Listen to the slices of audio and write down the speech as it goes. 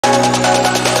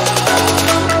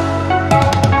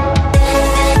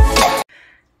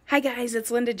guys, it's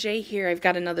Linda J here. I've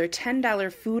got another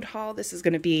 $10 food haul. This is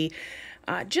going to be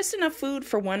just enough food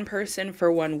for one person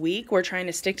for 1 week. We're trying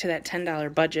to stick to that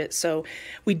 $10 budget, so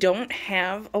we don't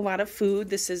have a lot of food.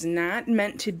 This is not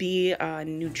meant to be a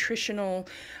nutritional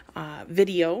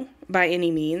video by any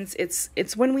means.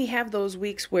 It's when we have those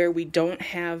weeks where we don't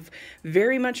have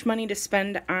very much money to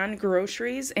spend on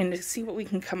groceries and to see what we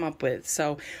can come up with.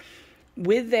 So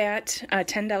with that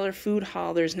 $10 food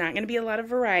haul, there's not going to be a lot of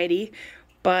variety,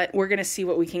 but we're going to see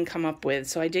what we can come up with.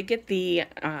 So I did get the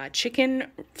chicken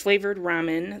flavored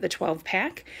ramen, the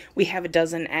 12-pack. We have a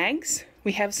dozen eggs.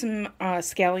 We have some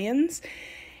scallions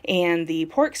and the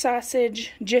pork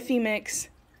sausage, Jiffy mix,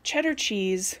 cheddar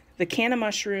cheese, the can of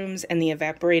mushrooms, and the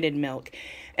evaporated milk.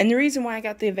 And the reason why I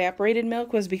got the evaporated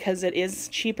milk was because it is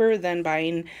cheaper than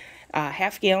buying a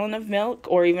half gallon of milk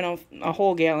or even a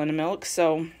whole gallon of milk.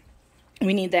 So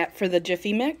we need that for the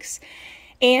Jiffy mix.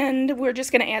 And we're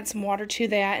just going to add some water to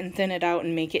that and thin it out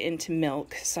and make it into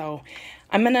milk. So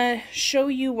I'm going to show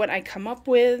you what I come up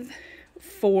with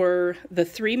for the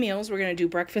 3 meals. We're going to do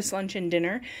breakfast, lunch, and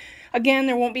dinner. Again,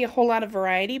 there won't be a whole lot of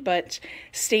variety, but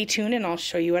stay tuned and I'll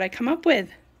show you what I come up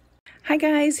with. Hi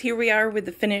guys, here we are with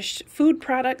the finished food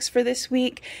products for this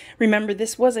week. Remember,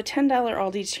 this was a $10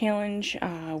 Aldi challenge.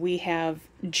 We have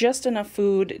just enough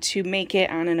food to make it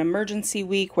on an emergency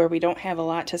week where we don't have a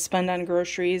lot to spend on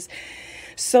groceries.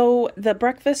 So the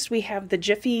breakfast, we have the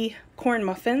Jiffy corn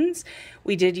muffins.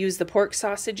 We did use the pork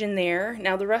sausage in there.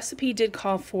 Now the recipe did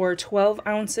call for 12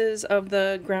 ounces of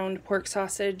the ground pork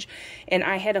sausage, and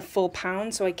I had a full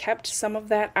pound, so I kept some of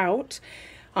that out.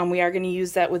 We are going to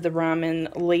use that with the ramen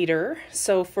later.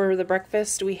 So for the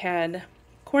breakfast, we had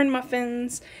corn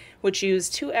muffins, which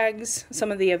used 2 eggs,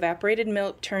 some of the evaporated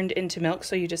milk turned into milk,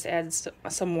 so you just add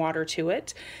some water to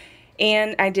it.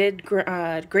 And I did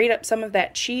grate up some of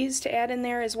that cheese to add in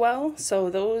there as well. So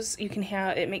those you can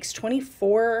have, it makes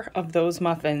 24 of those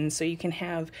muffins. So you can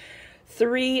have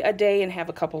 3 a day and have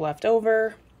a couple left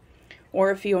over.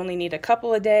 Or if you only need a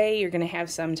couple a day, you're going to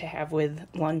have some to have with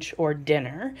lunch or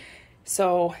dinner.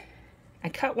 So I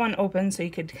cut one open so you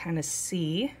could kind of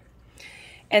see.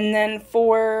 And then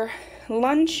for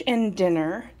lunch and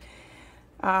dinner,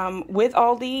 with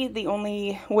Aldi, the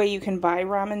only way you can buy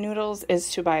ramen noodles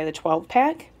is to buy the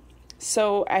 12-pack.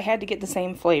 So I had to get the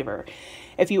same flavor.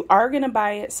 If you are going to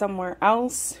buy it somewhere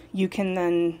else, you can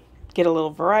then get a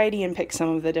little variety and pick some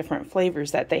of the different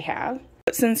flavors that they have.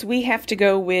 But since we have to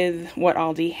go with what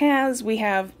Aldi has, we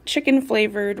have chicken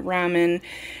flavored ramen.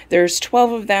 There's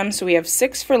 12 of them, so we have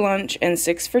 6 for lunch and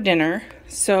 6 for dinner.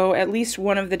 So at least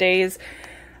one of the days,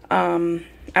 I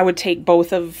would take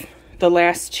both of the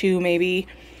last 2 maybe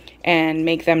and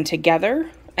make them together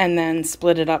and then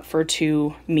split it up for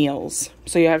 2 meals.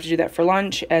 So you have to do that for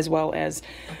lunch as well as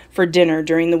for dinner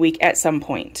during the week at some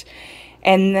point.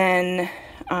 And then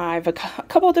I have a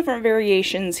couple of different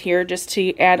variations here just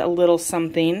to add a little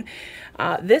something.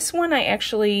 This one I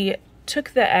actually took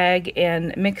the egg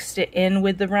and mixed it in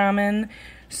with the ramen,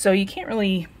 so you can't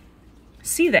really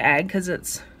see the egg because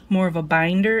it's more of a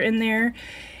binder in there.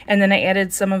 And then I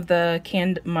added some of the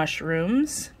canned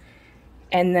mushrooms.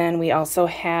 And then we also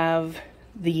have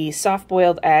the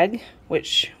soft-boiled egg,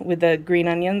 which with the green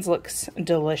onions looks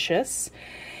delicious.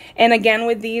 And again,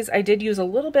 with these, I did use a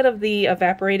little bit of the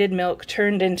evaporated milk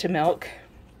turned into milk,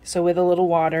 so with a little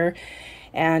water,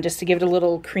 and just to give it a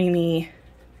little creamy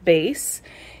base.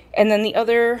 And then the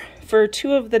other, for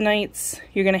 2 of the nights,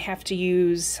 you're going to have to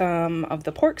use some of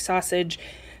the pork sausage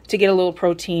to get a little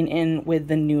protein in with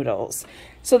the noodles.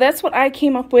 So that's what I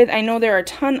came up with. I know there are a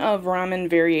ton of ramen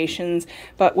variations,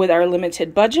 but with our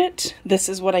limited budget, this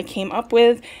is what I came up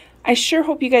with. I sure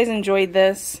hope you guys enjoyed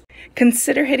this.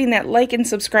 Consider hitting that like and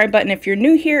subscribe button if you're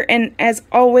new here. And as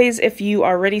always, if you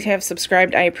are ready to have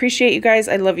subscribed, I appreciate you guys.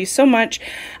 I love you so much.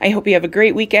 I hope you have a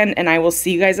great weekend, and I will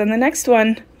see you guys on the next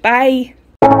one. Bye!